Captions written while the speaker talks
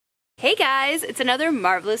Hey guys, it's another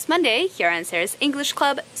marvelous Monday here on Sarah's English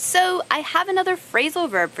Club, so I have another phrasal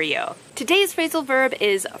verb for you. Today's phrasal verb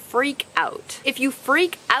is freak out. If you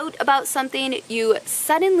freak out about something, you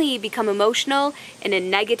suddenly become emotional in a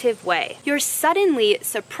negative way. You're suddenly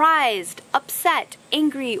surprised, upset,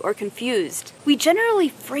 angry, or confused. We generally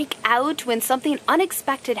freak out when something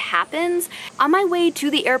unexpected happens. On my way to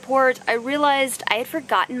the airport, I realized I had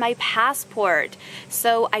forgotten my passport,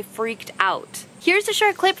 so I freaked out. Here's a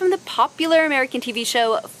short clip from the popular American TV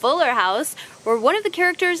show Fuller House, where one of the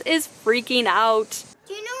characters is freaking out.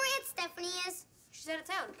 Do you know where Aunt Stephanie is? She's out of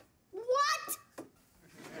town. What?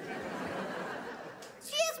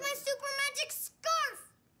 She has my super magic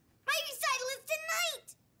scarf. My recital is tonight.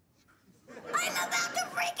 I'm about to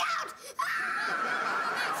freak out.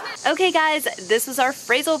 Ah! Okay guys, this was our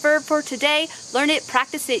phrasal verb for today. Learn it,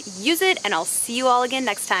 practice it, use it, and I'll see you all again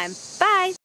next time.